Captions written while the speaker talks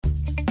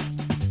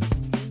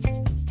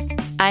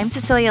I'm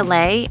Cecilia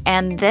Lay,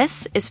 and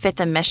this is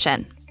Fifth and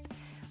Mission.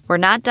 We're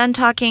not done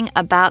talking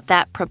about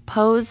that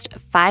proposed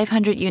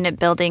 500-unit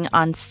building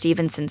on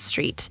Stevenson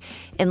Street.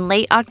 In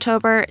late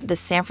October, the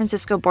San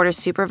Francisco Board of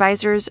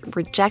Supervisors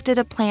rejected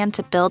a plan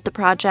to build the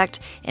project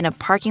in a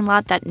parking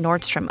lot that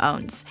Nordstrom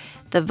owns.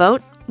 The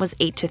vote was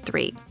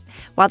 8-3.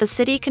 While the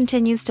city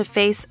continues to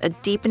face a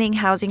deepening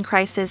housing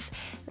crisis,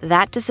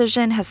 that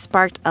decision has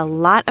sparked a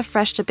lot of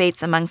fresh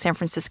debates among San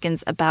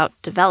Franciscans about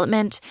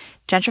development,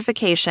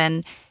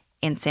 gentrification,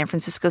 and San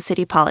Francisco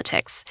city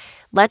politics.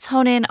 Let's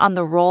hone in on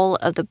the role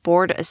of the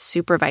Board of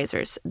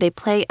Supervisors. They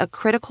play a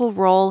critical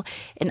role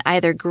in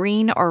either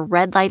green or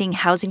red lighting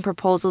housing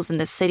proposals in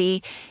the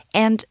city,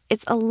 and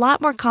it's a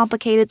lot more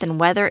complicated than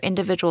whether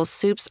individual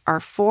soups are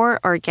for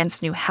or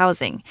against new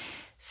housing.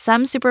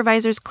 Some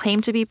supervisors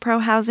claim to be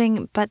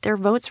pro-housing, but their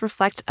votes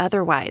reflect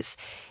otherwise.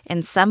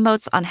 And some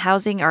votes on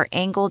housing are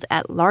angled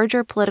at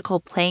larger political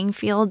playing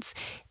fields,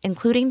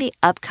 including the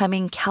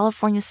upcoming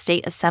California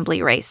State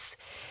Assembly race.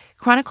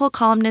 Chronicle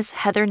columnist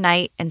Heather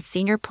Knight and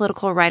senior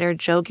political writer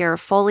Joe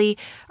Garofoli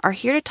are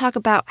here to talk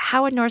about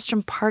how a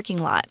Nordstrom parking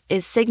lot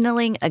is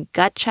signaling a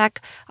gut check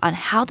on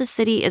how the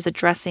city is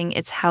addressing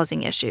its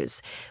housing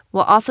issues.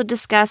 We'll also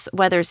discuss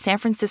whether San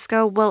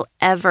Francisco will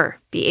ever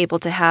be able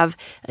to have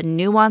a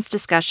nuanced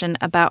discussion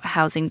about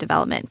housing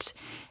development.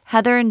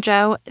 Heather and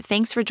Joe,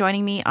 thanks for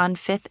joining me on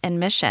Fifth and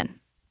Mission.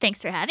 Thanks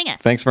for having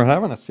us. Thanks for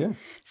having us, yeah.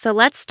 So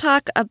let's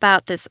talk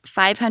about this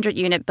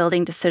 500-unit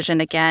building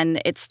decision again.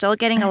 It's still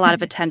getting a lot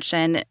of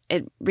attention.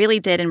 It really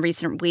did in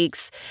recent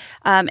weeks.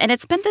 And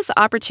it's been this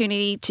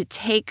opportunity to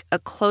take a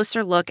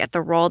closer look at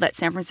the role that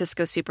San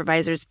Francisco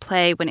supervisors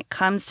play when it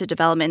comes to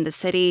development in the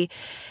city.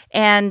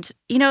 And,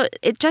 you know,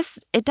 it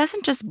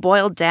doesn't just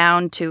boil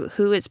down to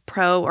who is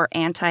pro or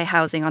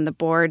anti-housing on the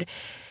board.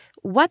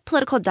 What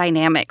political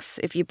dynamics,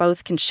 if you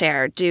both can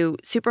share, do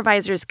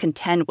supervisors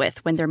contend with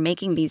when they're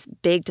making these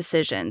big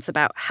decisions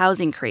about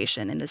housing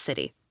creation in the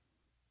city?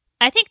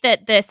 I think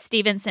that this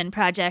Stevenson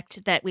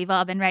project that we've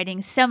all been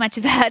writing so much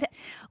about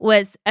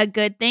was a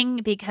good thing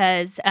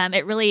because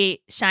it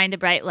really shined a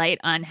bright light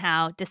on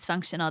how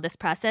dysfunctional this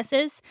process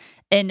is.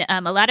 In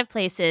a lot of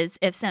places,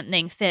 if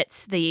something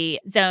fits the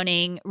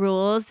zoning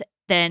rules,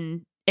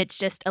 then it's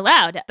just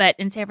allowed. But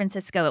in San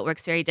Francisco, it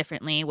works very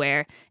differently,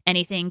 where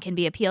anything can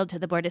be appealed to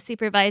the Board of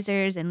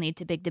Supervisors and lead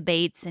to big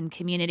debates, and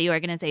community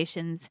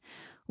organizations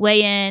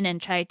weigh in and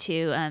try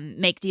to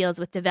make deals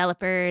with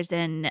developers.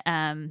 And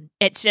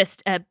it's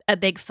just a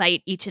big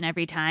fight each and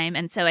every time.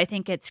 And so I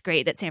think it's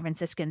great that San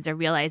Franciscans are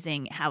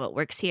realizing how it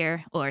works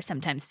here or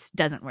sometimes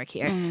doesn't work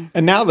here.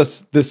 And now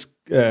this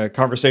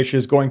conversation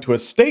is going to a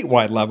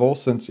statewide level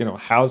since, you know,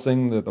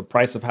 housing, the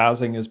price of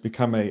housing has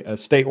become a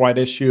statewide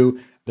issue.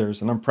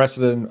 There's an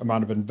unprecedented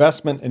amount of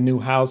investment in new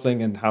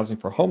housing and housing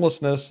for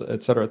homelessness,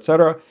 et cetera, et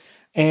cetera.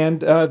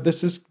 And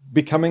this is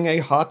becoming a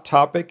hot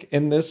topic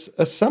in this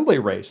assembly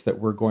race that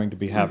we're going to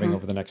be having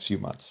over the next few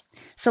months.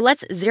 So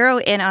let's zero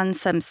in on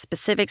some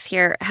specifics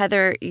here.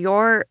 Heather,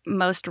 your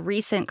most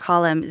recent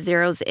column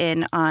zeroes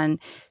in on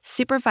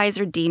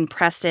Supervisor Dean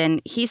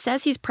Preston. He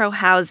says he's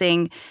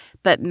pro-housing,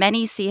 but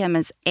many see him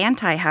as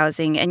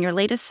anti-housing, and your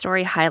latest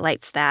story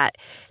highlights that.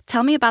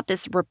 Tell me about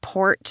this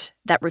report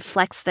that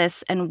reflects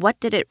this, and what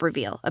did it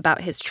reveal about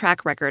his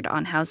track record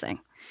on housing?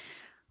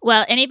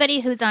 Well,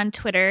 anybody who's on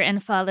Twitter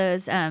and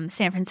follows San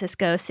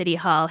Francisco City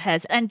Hall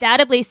has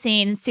undoubtedly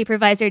seen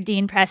Supervisor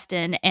Dean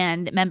Preston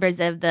and members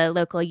of the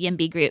local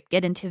YIMBY group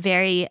get into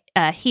very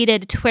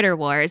heated Twitter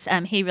wars.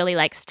 He really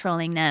likes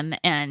trolling them,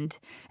 and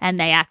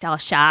they act all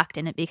shocked,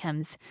 and it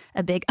becomes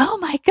a big, oh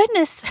my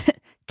goodness,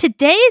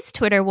 today's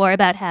Twitter war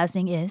about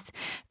housing is.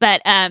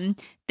 But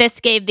this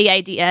gave the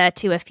idea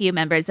to a few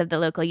members of the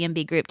local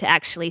YIMBY group to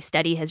actually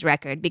study his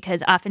record,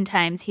 because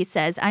oftentimes he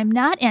says, I'm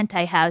not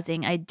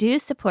anti-housing. I do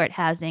support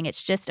housing.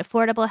 It's just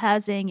affordable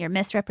housing. You're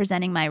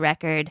misrepresenting my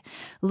record.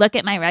 Look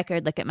at my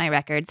record. Look at my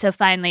record. So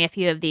finally, a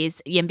few of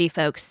these YIMBY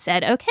folks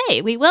said,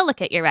 okay, we will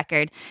look at your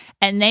record.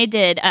 And they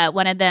did.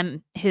 One of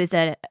them, who's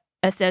a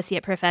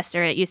associate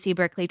professor at UC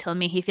Berkeley, told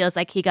me he feels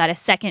like he got a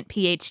second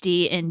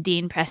PhD in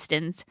Dean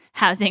Preston's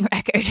housing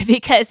record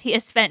because he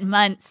has spent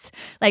months,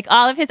 like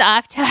all of his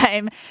off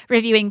time,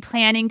 reviewing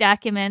planning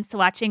documents,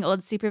 watching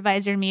old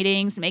supervisor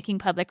meetings, making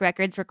public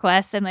records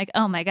requests. I'm like,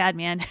 oh my God,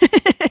 man,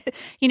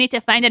 you need to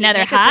find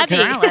another hobby.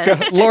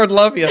 Lord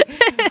love you.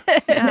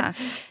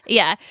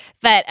 Yeah.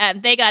 But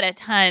they got a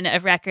ton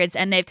of records,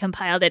 and they've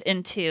compiled it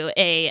into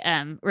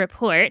a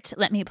report.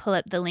 Let me pull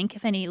up the link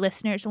if any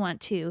listeners want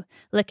to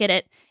look at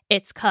it.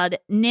 It's called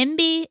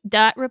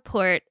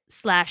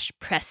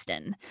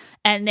NIMBY.report/Preston.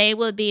 And they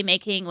will be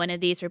making one of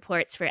these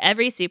reports for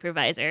every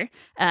supervisor.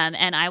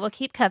 And I will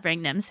keep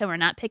covering them. So we're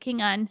not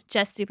picking on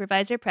just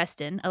Supervisor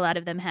Preston. A lot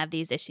of them have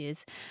these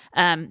issues.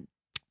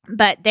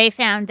 But they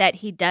found that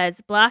he does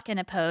block and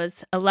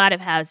oppose a lot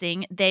of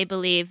housing. They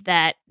believe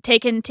that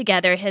taken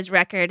together, his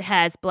record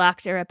has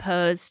blocked or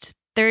opposed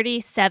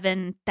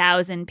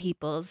 37,000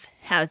 people's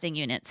housing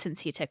units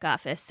since he took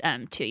office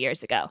 2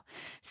 years ago.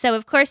 So,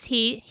 of course,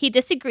 he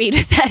disagreed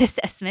with that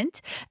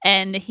assessment,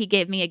 and he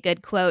gave me a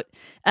good quote.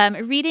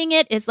 Reading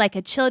it is like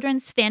a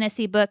children's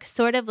fantasy book,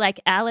 sort of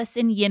like Alice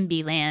in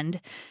Yimby Land.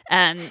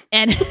 And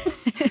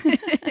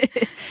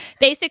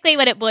basically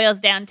what it boils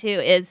down to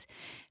is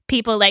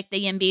people like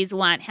the Yimbys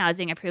want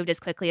housing approved as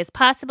quickly as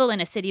possible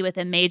in a city with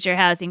a major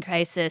housing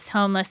crisis,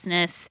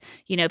 homelessness,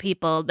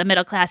 people, the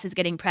middle class is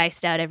getting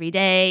priced out every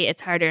day.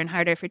 It's harder and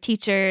harder for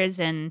teachers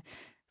and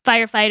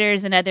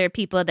firefighters and other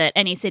people that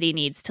any city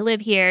needs to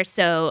live here.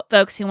 So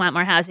folks who want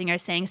more housing are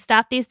saying,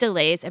 stop these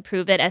delays,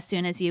 approve it as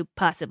soon as you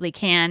possibly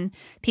can.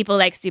 People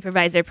like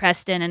Supervisor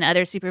Preston and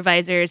other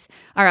supervisors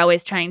are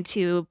always trying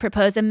to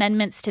propose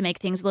amendments to make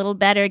things a little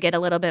better, get a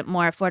little bit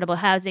more affordable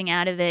housing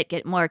out of it,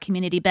 get more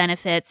community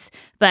benefits.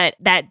 But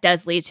that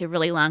does lead to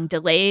really long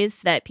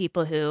delays that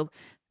people who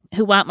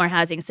want more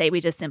housing say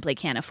we just simply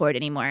can't afford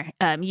anymore.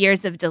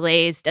 Years of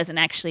delays doesn't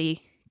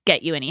actually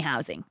get you any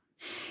housing.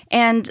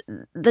 And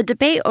the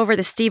debate over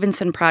the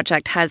Stevenson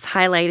project has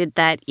highlighted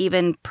that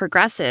even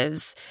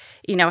progressives,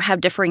 have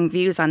differing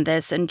views on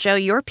this. And Joe,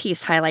 your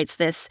piece highlights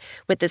this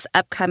with this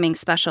upcoming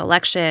special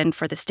election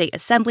for the state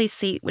assembly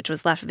seat, which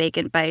was left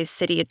vacant by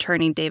City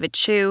Attorney David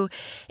Chiu.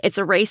 It's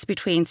a race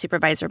between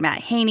Supervisor Matt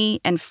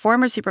Haney and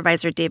former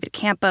Supervisor David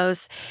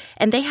Campos,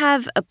 and they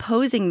have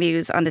opposing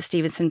views on the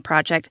Stevenson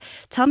project.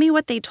 Tell me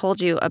what they told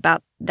you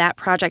about that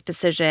project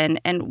decision,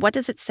 and what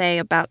does it say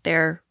about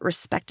their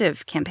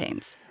respective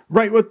campaigns?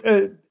 Right. Well,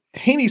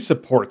 Haney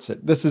supports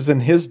it. This is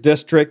in his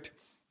district.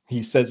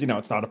 He says,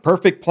 it's not a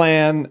perfect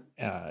plan.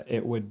 But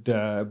it would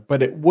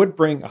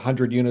bring more than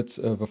 100 units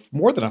of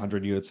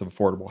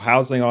affordable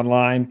housing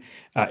online.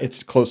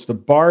 It's close to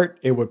BART.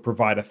 It would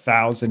provide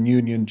 1,000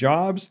 union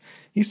jobs.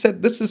 He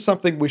said this is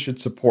something we should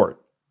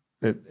support.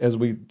 As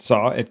we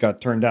saw, it got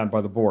turned down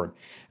by the board.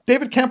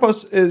 David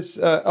Campos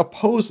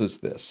opposes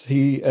this.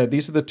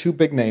 These are the two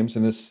big names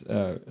in this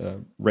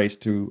race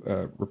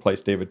to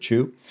replace David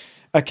Chiu.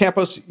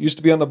 Campos used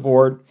to be on the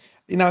board.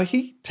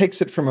 He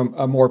takes it from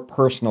a more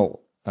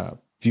personal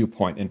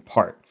viewpoint in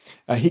part.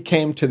 He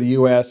came to the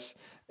U.S.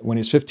 when he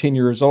was 15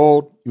 years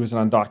old. He was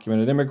an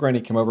undocumented immigrant.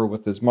 He came over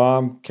with his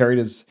mom, carried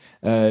his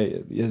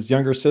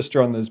younger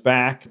sister on his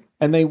back,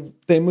 and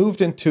they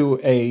moved into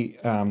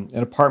an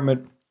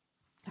apartment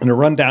in a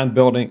rundown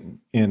building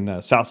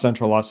in South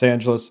Central Los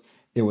Angeles.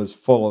 It was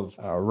full of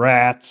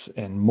rats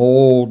and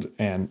mold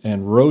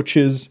and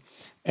roaches,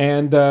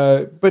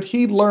 but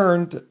he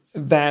learned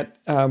that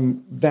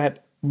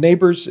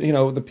neighbors,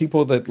 the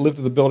people that lived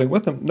in the building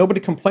with him, nobody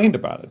complained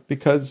about it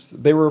because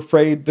they were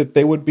afraid that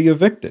they would be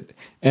evicted.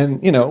 And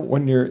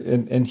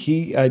when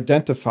he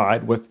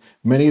identified with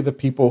many of the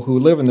people who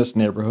live in this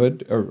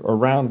neighborhood or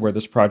around where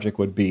this project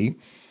would be,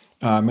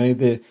 many of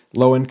the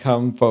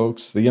low-income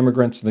folks, the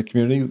immigrants in the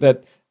community,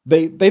 that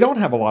they don't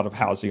have a lot of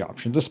housing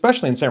options,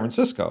 especially in San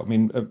Francisco. I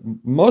mean,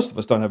 most of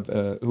us don't have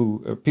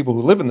people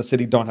who live in the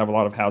city don't have a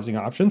lot of housing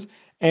options,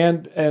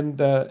 and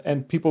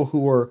people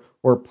who are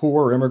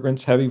poor or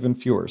immigrants have even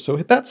fewer. So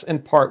that's in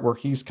part where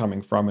he's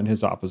coming from in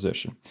his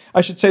opposition.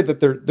 I should say that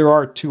there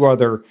are two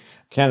other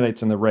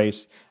candidates in the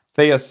race,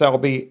 Thea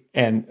Selby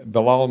and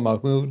Bilal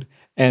Mahmoud,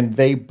 and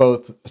they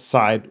both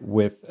side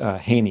with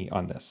Haney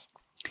on this.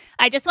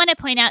 I just want to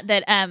point out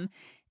that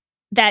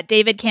that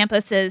David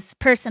Campos's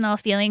personal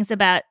feelings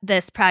about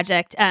this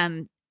project,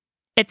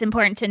 it's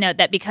important to note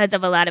that because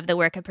of a lot of the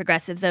work of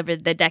progressives over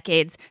the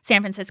decades,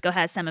 San Francisco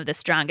has some of the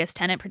strongest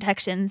tenant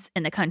protections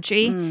in the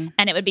country,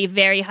 and it would be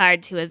very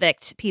hard to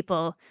evict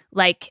people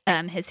like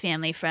his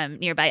family from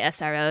nearby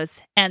SROs,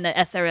 and the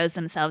SROs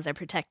themselves are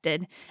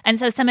protected. And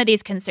so some of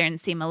these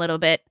concerns seem a little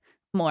bit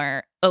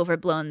more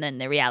overblown than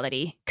the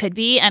reality could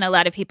be, and a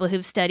lot of people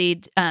who've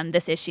studied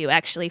this issue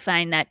actually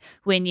find that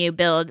when you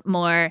build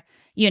more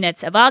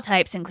units of all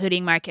types,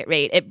 including market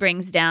rate, it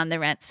brings down the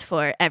rents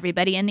for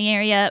everybody in the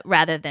area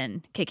rather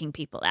than kicking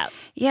people out.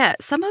 Yeah,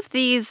 some of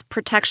these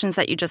protections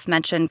that you just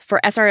mentioned for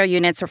SRO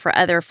units or for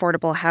other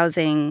affordable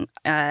housing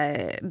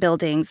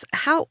buildings,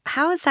 how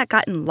has that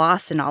gotten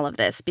lost in all of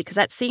this? Because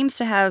that seems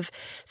to have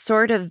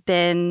sort of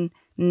been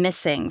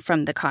missing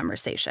from the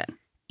conversation.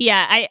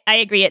 Yeah, I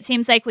agree. It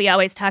seems like we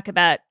always talk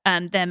about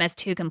them as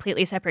two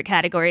completely separate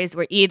categories.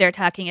 We're either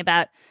talking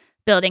about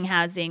building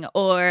housing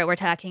or we're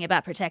talking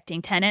about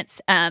protecting tenants.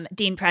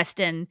 Dean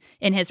Preston,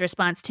 in his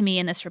response to me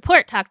in this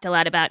report, talked a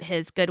lot about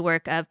his good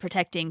work of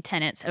protecting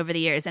tenants over the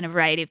years and a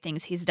variety of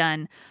things he's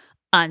done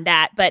on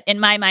that. But in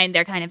my mind,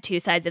 they're kind of two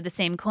sides of the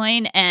same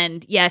coin.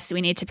 And yes,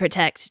 we need to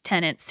protect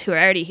tenants who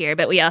are already here,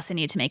 but we also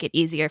need to make it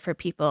easier for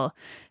people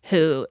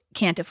who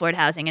can't afford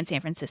housing in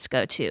San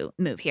Francisco to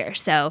move here.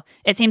 So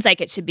it seems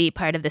like it should be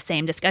part of the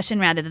same discussion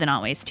rather than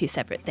always two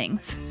separate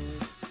things.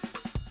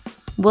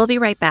 We'll be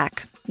right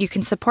back. You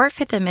can support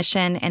Fifth and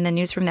Mission and the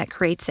newsroom that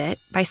creates it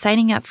by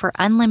signing up for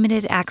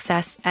unlimited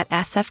access at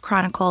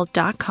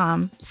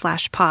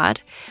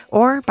sfchronicle.com/pod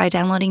or by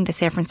downloading the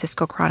San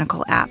Francisco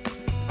Chronicle app.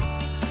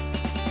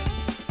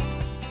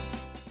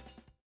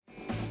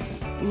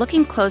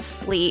 looking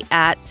closely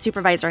at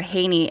Supervisor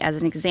Haney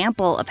as an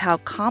example of how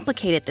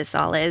complicated this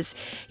all is,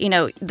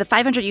 the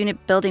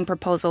 500-unit building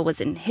proposal was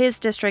in his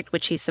district,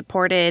 which he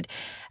supported.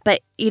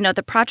 But,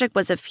 the project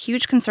was of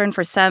huge concern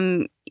for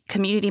some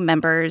community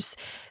members,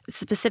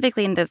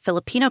 specifically in the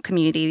Filipino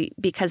community,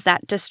 because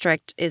that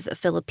district is a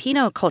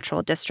Filipino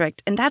cultural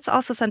district. And that's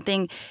also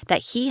something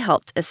that he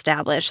helped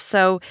establish.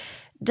 So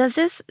does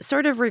this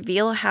sort of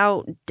reveal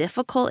how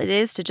difficult it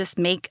is to just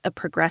make a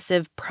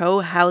progressive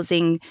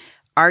pro-housing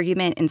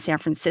argument in San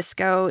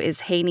Francisco?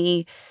 Is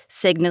Haney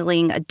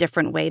signaling a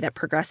different way that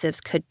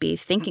progressives could be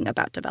thinking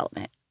about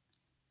development?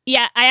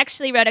 Yeah, I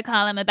actually wrote a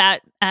column about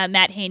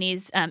Matt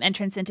Haney's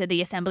entrance into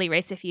the assembly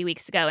race a few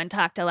weeks ago and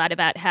talked a lot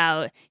about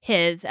how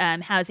his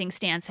housing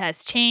stance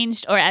has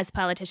changed, or as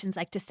politicians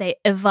like to say,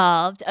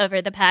 evolved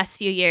over the past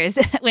few years.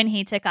 When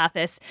he took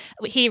office,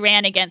 he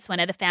ran against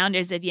one of the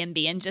founders of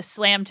YIMBY and just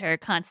slammed her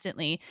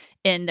constantly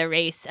in the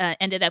race,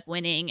 ended up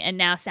winning, and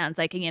now sounds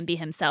like a YIMBY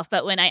himself.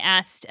 But when I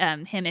asked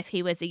him if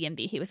he was a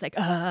YIMBY, he was like,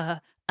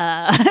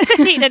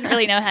 he didn't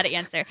really know how to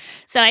answer.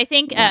 So I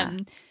think... Yeah.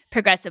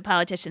 Progressive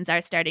politicians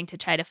are starting to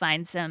try to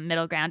find some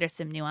middle ground or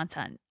some nuance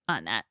on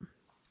that.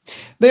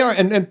 They are,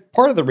 and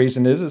part of the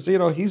reason is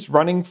he's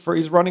running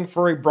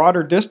for a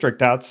broader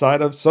district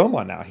outside of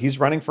Soma now. He's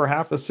running for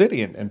half the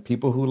city, and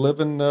people who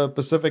live in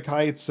Pacific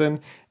Heights and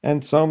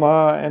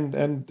Soma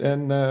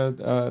and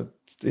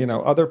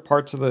other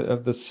parts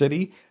of the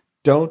city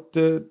don't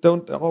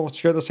all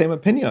share the same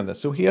opinion on this.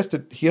 So he has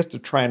to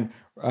try and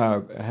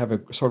have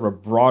a sort of a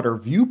broader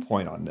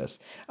viewpoint on this.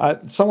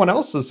 Someone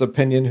else's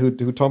opinion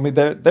who told me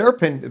their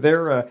opinion,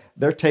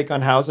 their take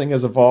on housing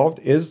has evolved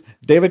is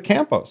David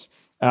Campos.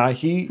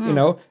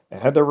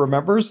 Heather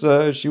remembers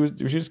she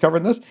was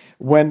covering this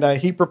when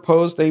he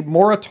proposed a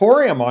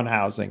moratorium on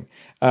housing,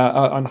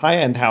 on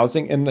high-end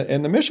housing in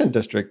the Mission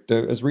District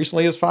as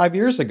recently as 5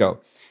 years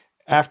ago.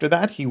 After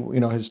that,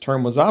 his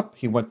term was up.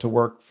 He went to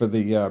work for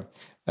the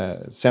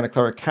Santa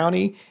Clara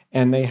County,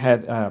 and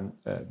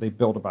they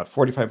built about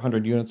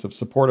 4,500 units of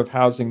supportive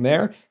housing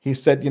there. He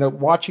said,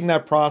 watching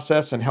that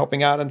process and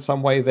helping out in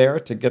some way there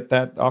to get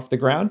that off the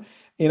ground,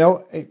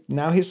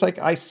 now he's like,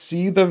 I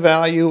see the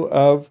value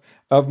of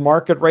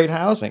market rate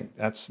housing.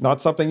 That's not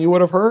something you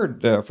would have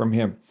heard from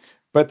him.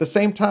 But at the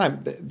same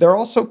time, they're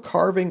also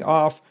carving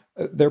off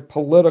their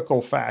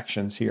political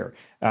factions here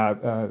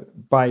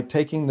by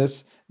taking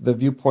the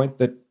viewpoint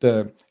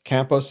that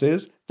Campos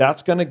is.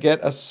 That's going to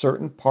get a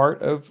certain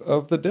part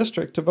of the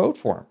district to vote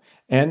for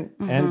him,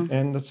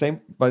 and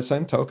by the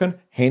same token,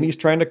 Haney's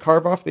trying to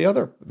carve off the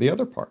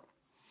other part.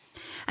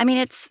 I mean,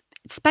 it's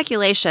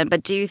speculation,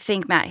 but do you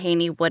think Matt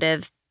Haney would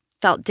have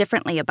felt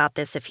differently about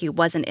this if he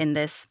wasn't in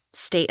this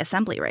state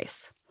assembly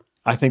race?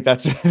 I think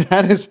that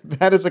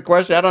is a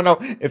question. I don't know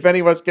if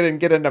any of us can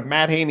get into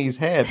Matt Haney's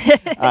head.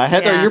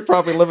 Heather, You're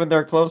probably living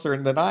there closer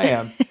than I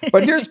am.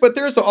 But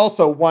there's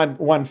also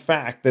one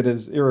fact that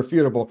is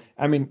irrefutable.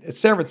 I mean,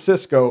 San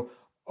Francisco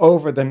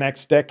over the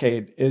next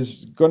decade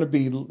is going to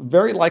be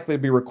very likely to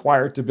be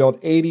required to build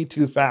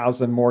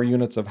 82,000 more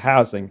units of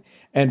housing,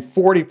 and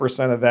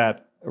 40% of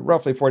that.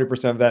 Roughly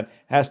 40% of that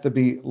has to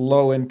be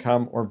low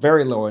income or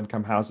very low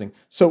income housing.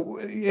 So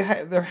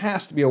there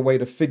has to be a way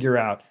to figure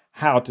out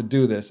how to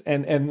do this.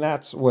 And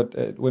that's what,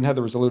 when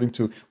Heather was alluding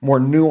to more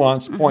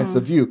nuanced points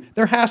of view,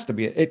 there has to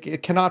be.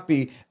 It cannot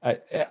be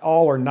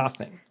all or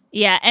nothing.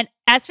 Yeah. And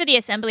as for the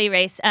assembly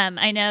race,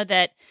 I know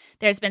that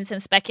there's been some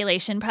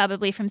speculation,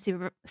 probably from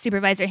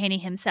Supervisor Haney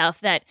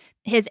himself, that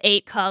his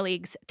 8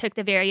 colleagues took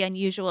the very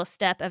unusual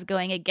step of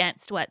going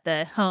against what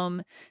the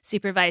home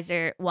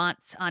supervisor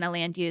wants on a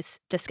land use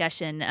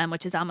discussion,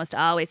 which is almost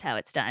always how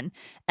it's done,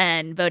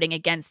 and voting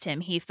against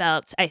him. He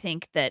felt, I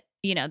think, that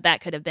that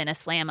could have been a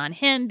slam on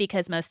him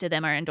because most of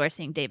them are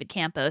endorsing David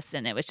Campos,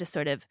 and it was just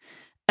sort of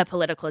a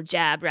political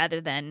jab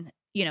rather than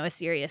a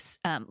serious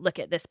look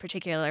at this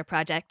particular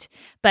project.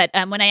 But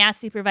when I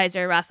asked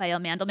Supervisor Raphael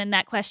Mandelman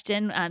that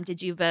question,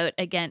 did you vote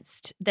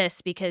against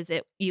this because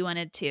you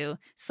wanted to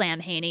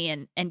slam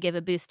Haney and give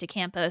a boost to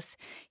Campos?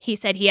 He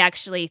said he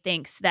actually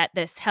thinks that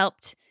this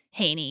helped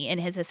Haney in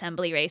his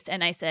assembly race.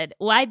 And I said,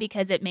 why?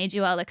 Because it made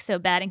you all look so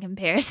bad in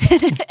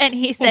comparison. And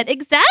he said,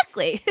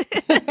 exactly.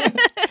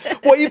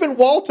 Well, even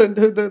Walton,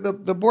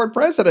 the board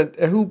president,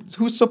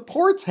 who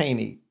supports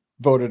Haney,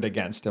 voted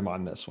against him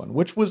on this one,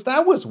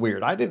 that was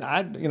weird. I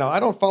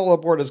don't follow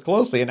the board as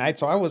closely, and I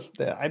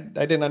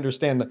didn't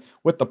understand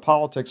what the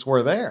politics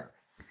were there.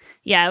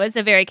 Yeah, it was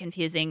a very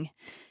confusing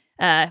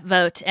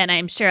vote, and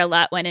I'm sure a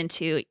lot went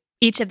into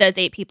each of those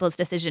 8 people's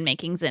decision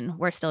makings, and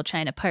we're still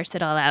trying to parse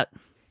it all out.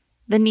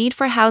 The need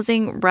for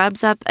housing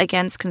rubs up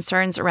against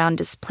concerns around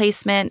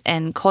displacement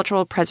and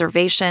cultural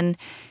preservation.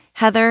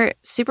 Heather,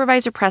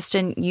 Supervisor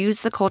Preston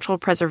used the cultural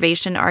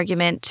preservation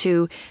argument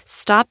to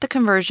stop the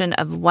conversion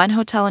of one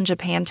hotel in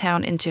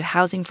Japantown into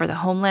housing for the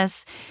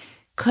homeless.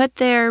 Could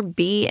there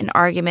be an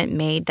argument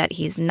made that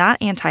he's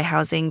not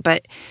anti-housing,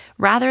 but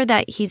rather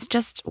that he's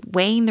just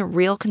weighing the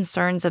real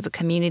concerns of a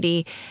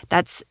community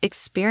that's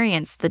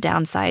experienced the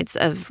downsides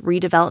of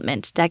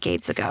redevelopment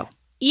decades ago?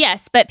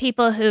 Yes, but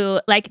people who,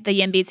 like the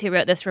YIMBYs who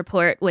wrote this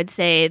report, would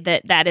say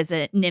that that is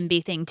a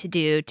NIMBY thing to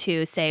do,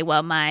 to say,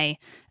 well, my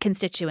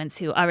constituents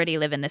who already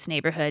live in this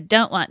neighborhood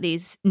don't want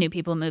these new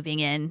people moving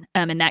in.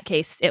 In that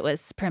case, it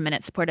was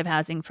permanent supportive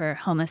housing for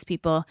homeless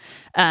people.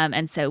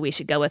 And so we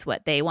should go with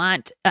what they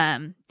want.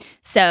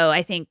 So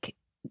I think,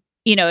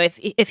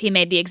 if he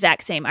made the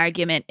exact same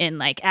argument in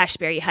like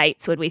Ashbury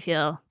Heights, would we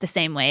feel the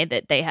same way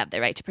that they have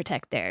the right to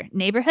protect their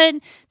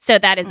neighborhood? So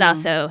that is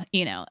also,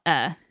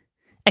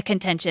 a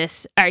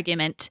contentious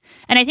argument.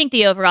 And I think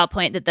the overall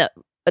point that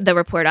the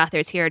report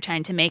authors here are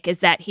trying to make is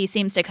that he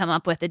seems to come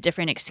up with a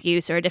different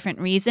excuse or a different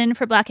reason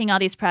for blocking all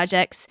these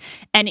projects.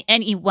 And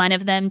any one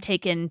of them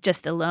taken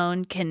just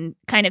alone can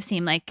kind of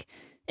seem like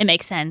it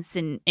makes sense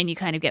and you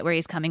kind of get where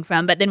he's coming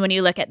from. But then when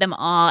you look at them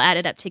all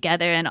added up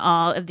together and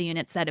all of the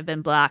units that have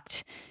been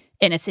blocked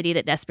in a city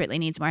that desperately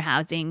needs more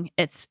housing,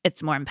 it's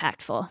more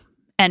impactful.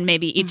 And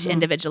maybe each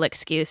individual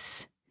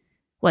excuse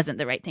wasn't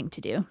the right thing to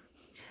do.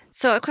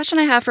 So a question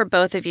I have for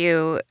both of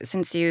you,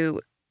 since you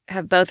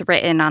have both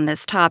written on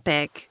this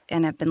topic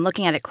and have been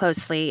looking at it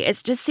closely, it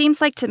just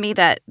seems like to me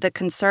that the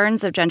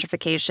concerns of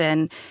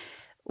gentrification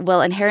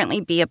will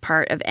inherently be a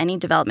part of any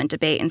development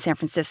debate in San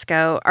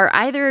Francisco. Are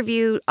either of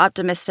you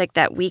optimistic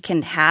that we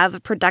can have a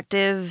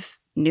productive,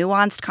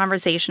 nuanced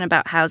conversation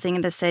about housing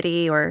in the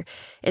city, or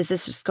is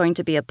this just going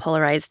to be a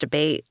polarized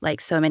debate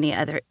like so many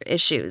other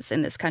issues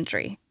in this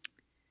country?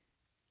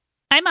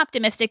 I'm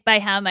optimistic by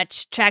how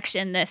much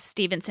traction this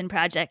Stevenson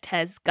project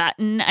has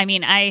gotten. I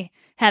mean, I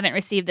haven't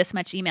received this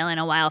much email in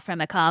a while from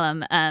a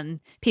column.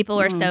 People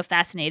were so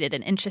fascinated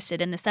and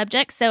interested in the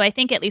subject. So I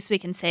think at least we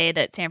can say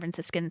that San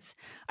Franciscans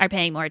are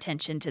paying more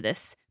attention to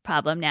this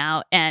problem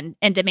now and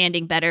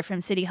demanding better from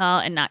City Hall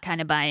and not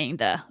kind of buying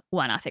the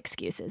one-off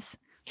excuses.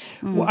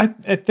 Well, I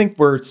think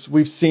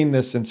we've seen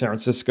this in San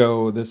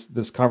Francisco,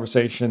 this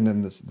conversation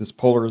and this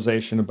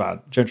polarization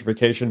about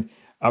gentrification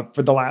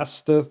for the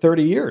last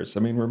 30 years. I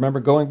mean,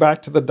 remember going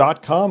back to the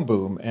 .com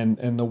boom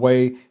and the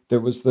way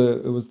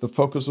the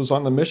focus was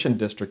on the Mission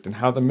District and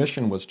how the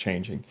Mission was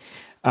changing.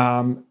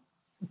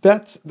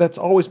 That's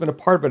always been a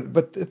part of it.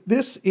 But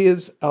this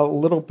is a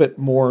little bit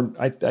more.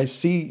 I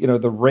see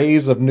the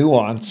rays of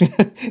nuance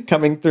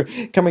coming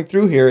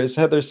through here, as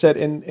Heather said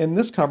in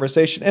this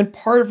conversation. And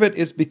part of it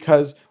is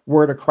because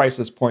we're at a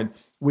crisis point.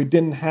 We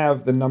didn't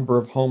have the number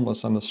of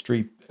homeless on the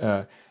street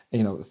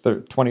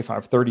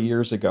 25, 30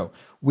 years ago.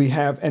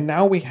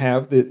 Now we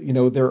have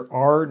there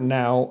are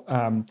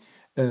now,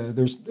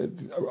 there's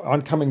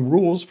oncoming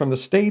rules from the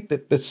state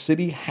that the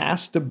city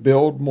has to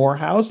build more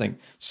housing.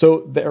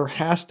 So there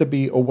has to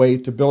be a way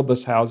to build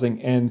this housing,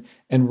 and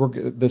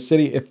the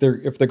city, if they're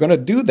going to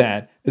do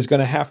that, is going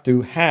to have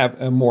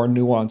a more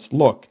nuanced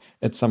look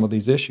at some of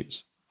these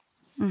issues.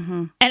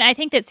 Mm-hmm. And I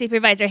think that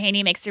Supervisor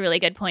Haney makes a really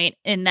good point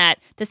in that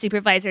the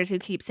supervisors who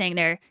keep saying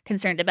they're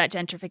concerned about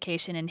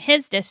gentrification in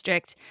his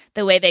district,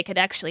 the way they could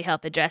actually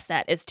help address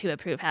that is to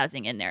approve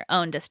housing in their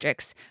own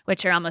districts,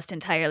 which are almost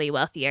entirely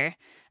wealthier.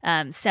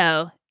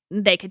 So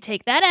they could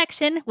take that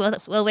action.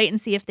 We'll wait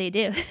and see if they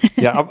do.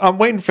 Yeah, I'm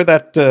waiting for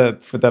that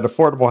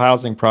affordable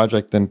housing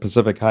project in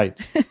Pacific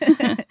Heights.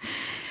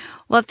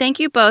 Well, thank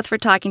you both for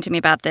talking to me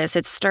about this.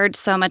 It's stirred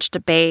so much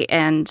debate,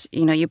 and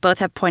you both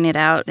have pointed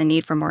out the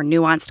need for more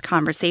nuanced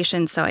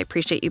conversation, so I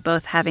appreciate you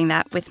both having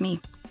that with me.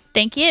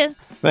 Thank you.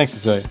 Thanks,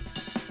 Cecilia.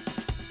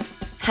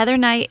 Heather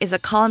Knight is a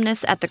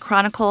columnist at The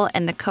Chronicle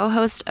and the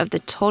co-host of the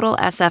Total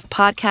SF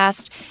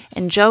podcast,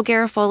 and Joe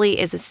Garofoli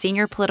is a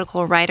senior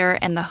political writer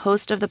and the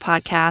host of the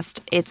podcast,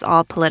 It's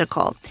All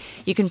Political.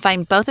 You can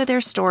find both of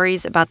their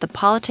stories about the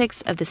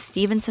politics of the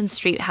Stevenson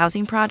Street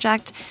housing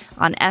project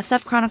on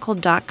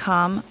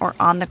sfchronicle.com or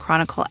on the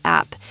Chronicle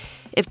app.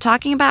 If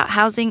talking about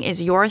housing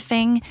is your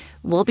thing,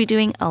 we'll be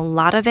doing a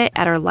lot of it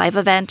at our live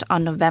event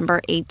on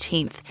November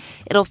 18th.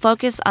 It'll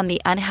focus on the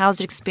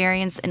unhoused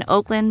experience in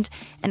Oakland,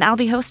 and I'll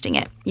be hosting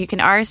it. You can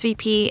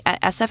RSVP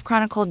at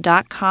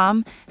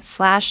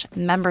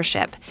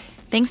sfchronicle.com/membership.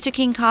 Thanks to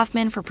King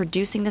Kaufman for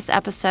producing this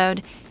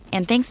episode,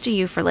 and thanks to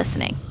you for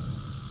listening.